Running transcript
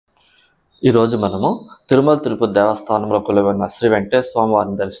ఈరోజు మనము తిరుమల తిరుపతి దేవస్థానంలో కొలువైన శ్రీ వెంకటేశ్వర స్వామి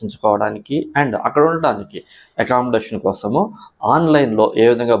వారిని దర్శించుకోవడానికి అండ్ అక్కడ ఉండడానికి అకామిడేషన్ కోసము ఆన్లైన్లో ఏ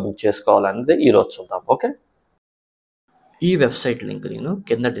విధంగా బుక్ చేసుకోవాలనేది ఈరోజు చూద్దాం. ఓకే, ఈ వెబ్సైట్ లింక్ నేను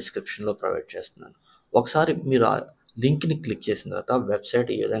కింద డిస్క్రిప్షన్లో ప్రొవైడ్ చేస్తున్నాను. ఒకసారి మీరు ఆ లింక్ని క్లిక్ చేసిన తర్వాత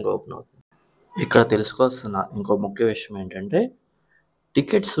వెబ్సైట్ ఈ విధంగా ఓపెన్ అవుతుంది. ఇక్కడ తెలుసుకోవాల్సిన ఇంకో ముఖ్య విషయం ఏంటంటే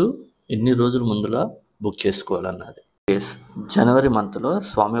టికెట్స్ ఎన్ని రోజుల ముందులా బుక్ చేసుకోవాలన్నది. జనవరి మంత్లో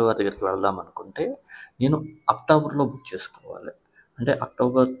స్వామివారి దగ్గరికి వెళ్దాం అనుకుంటే నేను అక్టోబర్లో బుక్ చేసుకోవాలి. అంటే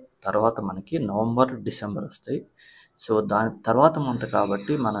అక్టోబర్ తర్వాత మనకి నవంబర్, డిసెంబర్ వస్తాయి. సో దాని తర్వాత మంత్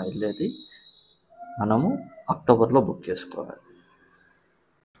కాబట్టి మనము అక్టోబర్లో బుక్ చేసుకోవాలి.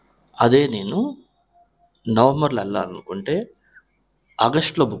 అదే నేను నవంబర్లో వెళ్ళాలనుకుంటే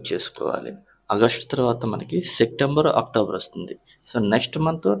ఆగస్ట్లో బుక్ చేసుకోవాలి. ఆగస్టు తర్వాత మనకి సెప్టెంబర్, అక్టోబర్ వస్తుంది. సో నెక్స్ట్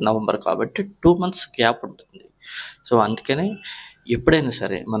మంత్ నవంబర్ కాబట్టి 2 months గ్యాప్ ఉంటుంది. సో అందుకనే ఎప్పుడైనా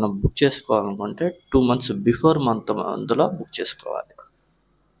సరే మనం బుక్ చేసుకోవాలనుకుంటే 2 months బిఫోర్ మంత్లో బుక్ చేసుకోవాలి.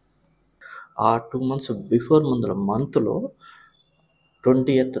 ఆ 2 months బిఫోర్ మంత్లో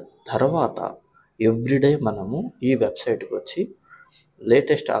 20th తర్వాత ఎవ్రీడే మనము ఈ వెబ్సైట్కి వచ్చి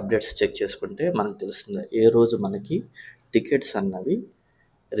లేటెస్ట్ అప్డేట్స్ చెక్ చేసుకుంటే మనకు తెలుస్తుంది ఏ రోజు మనకి టికెట్స్ అన్నవి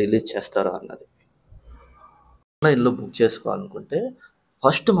రిలీజ్ చేస్తారో అన్నది. ఆన్లైన్లో బుక్ చేసుకోవాలనుకుంటే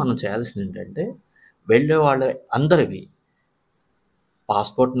ఫస్ట్ మనం చేయాల్సింది ఏంటంటే వెళ్ళే వాళ్ళ అందరివి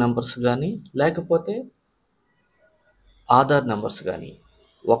పాస్పోర్ట్ నెంబర్స్ కానీ లేకపోతే ఆధార్ నెంబర్స్ కానీ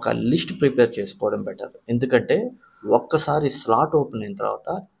ఒక లిస్ట్ ప్రిపేర్ చేసుకోవడం బెటర్. ఎందుకంటే ఒక్కసారి స్లాట్ ఓపెన్ అయిన తర్వాత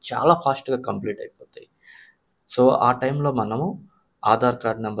చాలా ఫాస్ట్గా కంప్లీట్ అయిపోతాయి. సో ఆ టైంలో మనము ఆధార్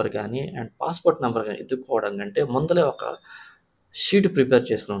కార్డ్ నెంబర్ కానీ అండ్ పాస్పోర్ట్ నెంబర్ కానీ ఎత్తుక్కోవడం కంటే ముందలే ఒక షీట్ ప్రిపేర్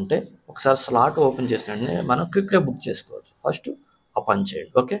చేసుకుని ఉంటే ఒకసారి స్లాట్ ఓపెన్ చేసిన వెంటనే మనం క్విక్గా బుక్ చేసుకోవచ్చు. ఫస్ట్ ఆ పని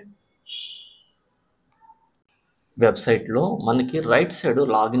చేయండి. ఓకే, వెబ్సైట్లో మనకి రైట్ సైడ్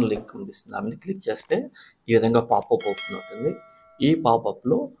లాగిన్ లింక్ కనిపిస్తుంది. దాన్ని క్లిక్ చేస్తే ఈ విధంగా పాపప్ ఓపెన్ అవుతుంది. ఈ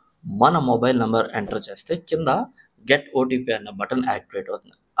పాపప్లో మన మొబైల్ నెంబర్ ఎంటర్ చేస్తే కింద గెట్ ఓటీపీ అన్న బటన్ యాక్టివేట్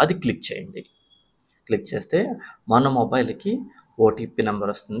అవుతుంది. అది క్లిక్ చేయండి. క్లిక్ చేస్తే మన మొబైల్కి ఓటీపీ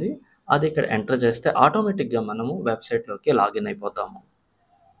నెంబర్ వస్తుంది. అది ఇక్కడ ఎంటర్ చేస్తే ఆటోమేటిక్గా మనము వెబ్సైట్లోకి లాగిన్ అయిపోతాము.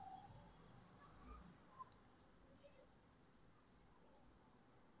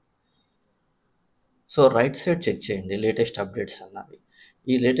 సో రైట్ సైడ్ చెక్ చేయండి లేటెస్ట్ అప్డేట్స్ అన్నవి.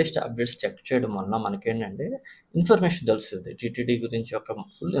 ఈ లేటెస్ట్ అప్డేట్స్ చెక్ చేయడం వల్ల మనకేంటంటే ఇన్ఫర్మేషన్ తెలుస్తుంది. టీటీడీ గురించి ఒక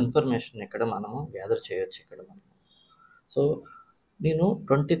ఫుల్ ఇన్ఫర్మేషన్ ఇక్కడ మనము గ్యాదర్ చేయొచ్చు ఇక్కడ మనం. సో నేను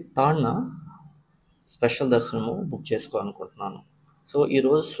 23rd స్పెషల్ దర్శనము బుక్ చేసుకోవాలనుకుంటున్నాను. సో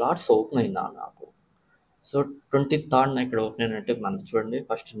ఈరోజు స్లాట్స్ ఓపెన్ అయినా నాకు. సో 23rd ఇక్కడ ఓపెన్ అయినట్టు మనకు చూడండి.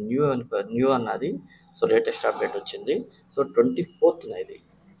 ఫస్ట్ న్యూ అన్నది సో లేటెస్ట్ అప్డేట్ వచ్చింది. సో 24th ఇది.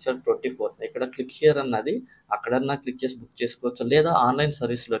 సో 24th ఇక్కడ క్లిక్ హియర్ అన్నది అక్కడన్నా క్లిక్ చేసి బుక్ చేసుకోవచ్చు. లేదా ఆన్లైన్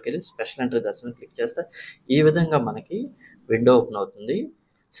సర్వీస్లోకి వెళ్ళి స్పెషల్ ఎంట్రీ దర్శనం క్లిక్ చేస్తే ఈ విధంగా మనకి విండో ఓపెన్ అవుతుంది.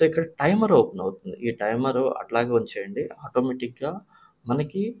 సో ఇక్కడ టైమర్ ఓపెన్ అవుతుంది. ఈ టైమర్ అట్లాగే ఉంచేయండి. ఆటోమేటిక్గా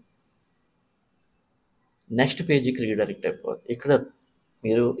మనకి నెక్స్ట్ పేజీకి రీడైరెక్ట్ అయిపోతుంది. ఇక్కడ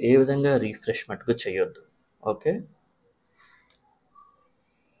మీరు ఏ విధంగా రీఫ్రెష్ మట్టుకు చేయొద్దు. ఓకే,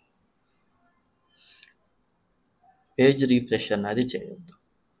 పేజ్ రీఫ్రెష్ అన్నది చేయొద్దు.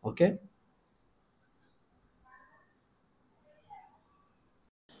 ఓకే,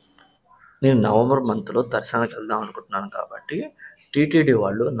 నేను నవంబర్ మంత్లో దర్శనానికి వెళ్దాం అనుకుంటున్నాను కాబట్టి టీటీడీ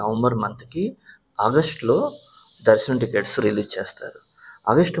వాళ్ళు నవంబర్ మంత్కి ఆగస్టులో దర్శనం టికెట్స్ రిలీజ్ చేస్తారు.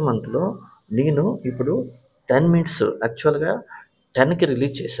 ఆగస్టు మంత్లో నేను ఇప్పుడు 10 minutes యాక్చువల్గా 10కి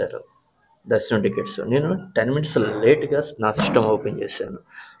రిలీజ్ చేశారు దర్శనం టికెట్స్. నేను 10 minutes లేట్గా నా సిస్టమ్ ఓపెన్ చేశాను.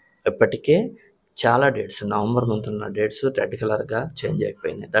 ఇప్పటికే చాలా డేట్స్ నవంబర్ మంత్ ఉన్న డేట్స్ రెడ్ కలర్గా చేంజ్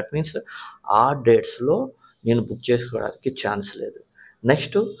అయిపోయినాయి. దట్ మీన్స్ ఆ డేట్స్లో నేను బుక్ చేసుకోవడానికి ఛాన్స్ లేదు.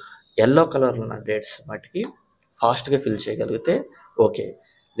 నెక్స్ట్ ఎల్లో కలర్ ఉన్న డేట్స్ మటుకి ఫాస్ట్గా ఫిల్ చేయగలిగితే ఓకే,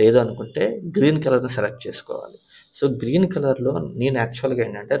 లేదు అనుకుంటే గ్రీన్ కలర్ని సెలెక్ట్ చేసుకోవాలి. సో గ్రీన్ కలర్లో నేను యాక్చువల్గా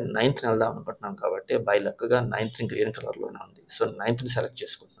ఏంటంటే 9th వెళ్దాం అనుకుంటున్నాను కాబట్టి బై లక్గా 9th గ్రీన్ కలర్లోనే ఉంది. సో 9th సెలెక్ట్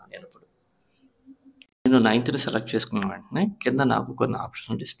చేసుకుంటున్నాను. నేను 9th సెలెక్ట్ చేసుకున్న వెంటనే కింద నాకు కొన్ని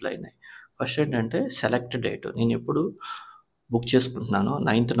ఆప్షన్స్ డిస్ప్లే అయినాయి. ఫస్ట్ ఏంటంటే సెలెక్ట్ డేట్. నేను ఎప్పుడు బుక్ చేసుకుంటున్నాను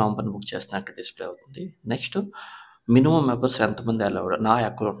 9th నవంబర్ బుక్ చేస్తున్నా అక్కడ డిస్ప్లే అవుతుంది. నెక్స్ట్ మినిమం మెంబర్స్ ఎంతమంది అలౌడ్ నా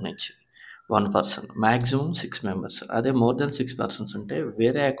అకౌంట్ నుంచి 1 person, మ్యాక్సిమం 6 members. అదే మోర్ దెన్ 6 persons ఉంటే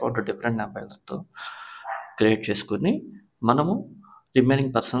వేరే అకౌంట్ డిఫరెంట్ నెంబర్లతో క్రియేట్ చేసుకుని మనము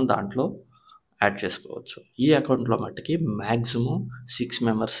రిమైనింగ్ పర్సన్ దాంట్లో యాడ్ చేసుకోవచ్చు. ఈ అకౌంట్లో మట్టుకి మ్యాక్సిమం 6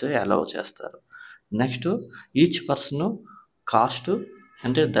 members అలౌ చేస్తారు. నెక్స్ట్ ఈచ్ పర్సన్ కాస్ట్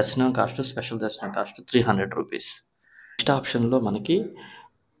అంటే దర్శనం కాస్ట్, స్పెషల్ దర్శనం కాస్ట్ 300 rupees. నెక్స్ట్ ఆప్షన్లో మనకి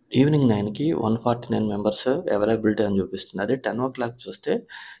ఈవినింగ్ 9కి 149 మెంబర్స్ అవైలబిలిటీ అని చూపిస్తుంది. అదే 10 చూస్తే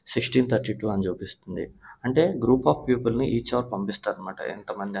 1632 అని చూపిస్తుంది. అంటే గ్రూప్ ఆఫ్ పీపుల్ని ఈచ్ అవర్ పంపిస్తారనమాట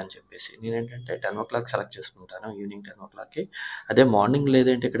ఎంతమంది అని చెప్పేసి. నేనేంటంటే 10 సెలెక్ట్ చేసుకుంటాను ఈవినింగ్ 10కి. అదే మార్నింగ్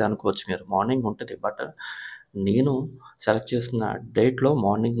లేదేంటి ఇక్కడ అనుకోవచ్చు మీరు. మార్నింగ్ ఉంటుంది, బట్ నేను సెలెక్ట్ చేసిన డేట్లో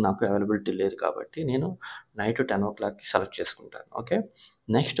మార్నింగ్ నాకు అవైలబిలిటీ లేదు కాబట్టి నేను నైట్ 10కి సెలెక్ట్ చేసుకుంటాను. Okay,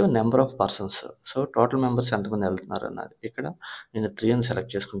 next number of persons. So total members ఎంతమంది వెళ్తున్నారు అన్నది ఇక్కడ నేను 3 అని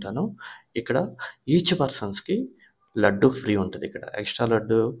సెలెక్ట్ చేసుకుంటాను. ఇక్కడ ఈచ్ పర్సన్స్కి లడ్డు ఫ్రీ ఉంటుంది. ఇక్కడ ఎక్స్ట్రా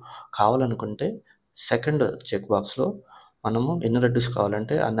లడ్డు కావాలనుకుంటే సెకండ్ చెక్ బాక్స్లో మనము ఎన్ని లడ్డూస్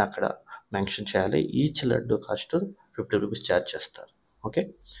కావాలంటే అన్ని అక్కడ మెన్షన్ చేయాలి. Each laddu cost 50 rupees charge చేస్తారు. ఓకే,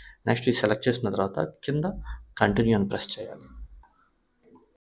 నెక్స్ట్ ఇది సెలెక్ట్ చేసిన తర్వాత కింద కంటిన్యూ అని ప్రెస్ చేయాలి.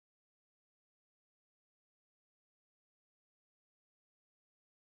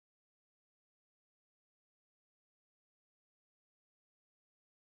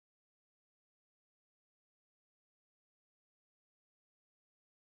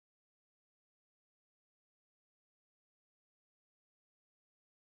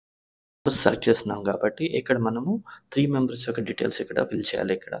 సెలెక్ట్ చేస్తున్నాం కాబట్టి ఇక్కడ మనము 3 మెంబర్స్ యొక్క డీటెయిల్స్ ఇక్కడ ఫిల్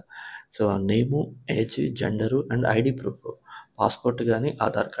చేయాలి. ఇక్కడ so name, age, gender and ID proof, passport కానీ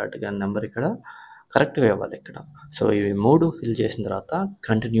ఆధార్ కార్డు కానీ నెంబర్ ఇక్కడ కరెక్ట్గా ఇవ్వాలి ఇక్కడ. సో ఇవి 3 ఫిల్ చేసిన తర్వాత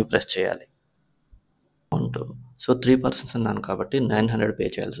కంటిన్యూ ప్రెస్ చేయాలి. అమౌంట్ సో 3 పర్సన్స్ అన్నాను కాబట్టి 900 పే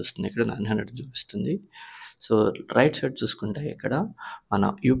చేయాల్సి వస్తుంది. ఇక్కడ 900 చూపిస్తుంది. సో రైట్ సైడ్ చూసుకుంటే ఇక్కడ మన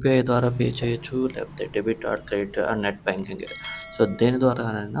యూపీఐ ద్వారా పే చేయొచ్చు, లేకపోతే debit or credit or net banking. So దేని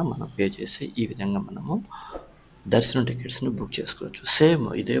ద్వారానైనా మనం పే చేసి ఈ విధంగా మనము దర్శనం టికెట్స్ని బుక్ చేసుకోవచ్చు. సేమ్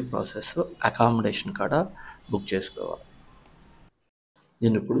ఇదే ప్రాసెస్ అకామిడేషన్ కాడ బుక్ చేసుకోవాలి.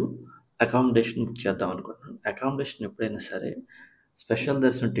 నేను ఇప్పుడు అకామిడేషన్ బుక్ చేద్దాం అనుకుంటున్నాను. అకామిడేషన్ ఎప్పుడైనా సరే స్పెషల్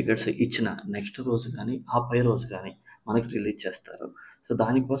దర్శనం టికెట్స్ ఇచ్చిన నెక్స్ట్ రోజు కానీ ఆ పై రోజు కానీ మనకి రిలీజ్ చేస్తారు. సో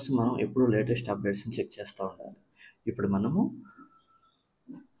దానికోసం మనం ఎప్పుడు లేటెస్ట్ అప్డేట్స్ని చెక్ చేస్తూ ఉండాలి. ఇప్పుడు మనము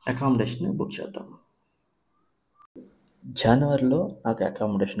అకామిడేషన్ బుక్ చేద్దాం. జనవరిలో నాకు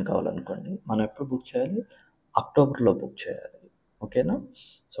అకామిడేషన్ కావాలనుకోండి, మనం ఎప్పుడు బుక్ చేయాలి? అక్టోబర్లో బుక్ చేయాలి. ఓకేనా?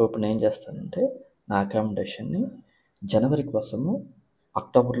 సో ఇప్పుడు నేను చేస్తానంటే నా అకామిడేషన్ని జనవరి కోసము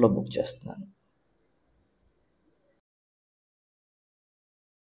అక్టోబర్లో బుక్ చేస్తున్నాను.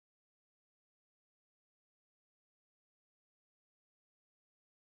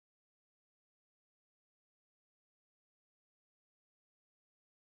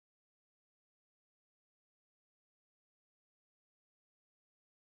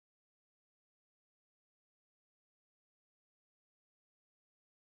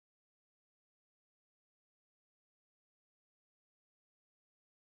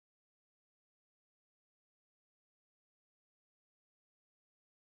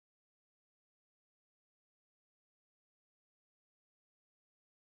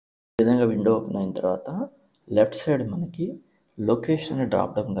 ఈ విధంగా విండో ఓపెన్ అయిన తర్వాత లెఫ్ట్ సైడ్ మనకి లొకేషన్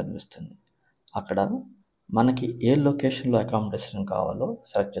డ్రాప్ డౌన్ కనిపిస్తుంది. అక్కడ మనకి ఏ లొకేషన్లో అకామిడేషన్ కావాలో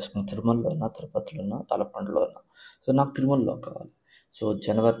సెలెక్ట్ చేసుకుని తిరుమలలోనా, తిరుపతిలోనా, తలపండులోనా. సో నాకు తిరుమలలో కావాలి. సో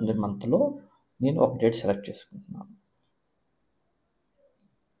జనవరి మంత్లో నేను ఒక డేట్ సెలెక్ట్ చేసుకుంటున్నాను.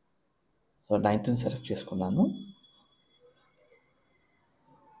 సో 9th సెలెక్ట్ చేసుకున్నాను.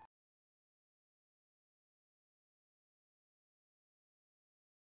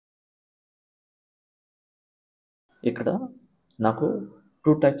 ఇక్కడ నాకు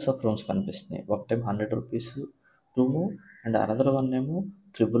 2 టైప్స్ ఆఫ్ రూమ్స్ కనిపిస్తున్నాయి. ఒకటేమో 100 rupees room and another one ఏమో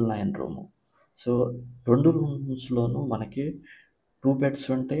 999 రూము. సో 2 రూమ్స్లోనూ మనకి 2 బెడ్స్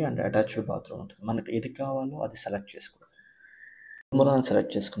ఉంటాయి అండ్ అటాచ్డ్ బాత్రూమ్ ఉంటుంది. మనకి ఏది కావాలో అది సెలెక్ట్ చేసుకోవాలి. తిరుమలని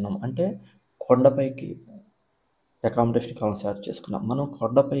సెలెక్ట్ చేసుకున్నాం అంటే కొండపైకి అకామిడేషన్ కావాలని సెలెక్ట్ చేసుకున్నాం. మనం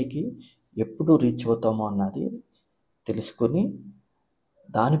కొండపైకి ఎప్పుడు రీచ్ అవుతామో అన్నది తెలుసుకొని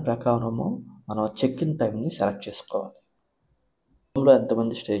దాని ప్రకారము మనం చెక్ ఇన్ టైంని సెలెక్ట్ చేసుకోవాలి. రూమ్లో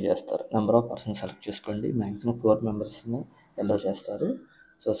ఎంతమంది స్టే చేస్తారు, నెంబర్ ఆఫ్ పర్సన్స్ సెలెక్ట్ చేసుకోండి. మ్యాక్సిమం 4 మెంబర్స్ని ఎల్లో చేస్తారు.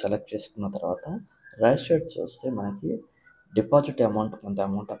 సో సెలెక్ట్ చేసుకున్న తర్వాత రైట్ సైడ్ చూస్తే మనకి డిపాజిట్ అమౌంట్, కొంత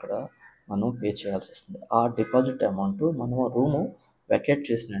అమౌంట్ అక్కడ మనం పే చేయాల్సి వస్తుంది. ఆ డిపాజిట్ అమౌంట్ మనం రూము వెకేట్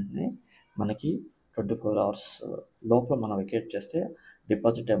చేసిన వెంటనే మనకి 24 hours లోపల మనం వెకేట్ చేస్తే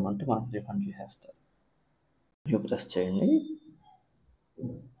డిపాజిట్ అమౌంట్ మనకి రిఫండ్ చేసేస్తారు. ప్రెస్ చేయండి.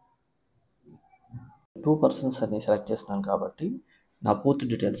 2 పర్సన్స్ అని సెలెక్ట్ చేస్తున్నాను కాబట్టి నా పూర్తి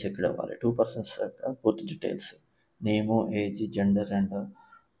డీటెయిల్స్ ఇక్కడ ఇవ్వాలి. 2 పర్సన్స్ యొక్క పూర్తి details, name, age, gender and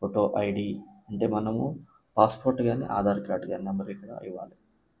photo, ID. అంటే మనము పాస్పోర్ట్ కానీ ఆధార్ కార్డు కానీ నెంబర్ ఇక్కడ ఇవ్వాలి.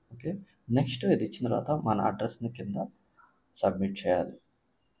 ఓకే, నెక్స్ట్ ఇది ఇచ్చిన తర్వాత మన అడ్రస్ని కింద సబ్మిట్ చేయాలి.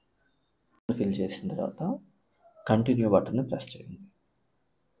 ఫిల్ చేసిన తర్వాత కంటిన్యూ బటన్ని ప్రెస్ చేయండి.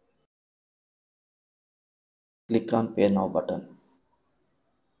 Click on pay now button.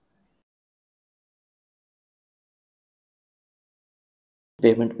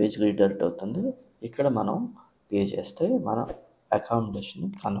 Payment page redirect అవుతుంది. ఇక్కడ మనం పే చేస్తే మన అకామిడేషన్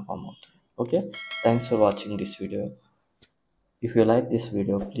కన్ఫర్మ్ అవుతుంది. Okay, thanks for watching this video. If you like this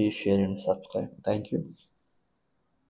video, please share and subscribe. Thank you.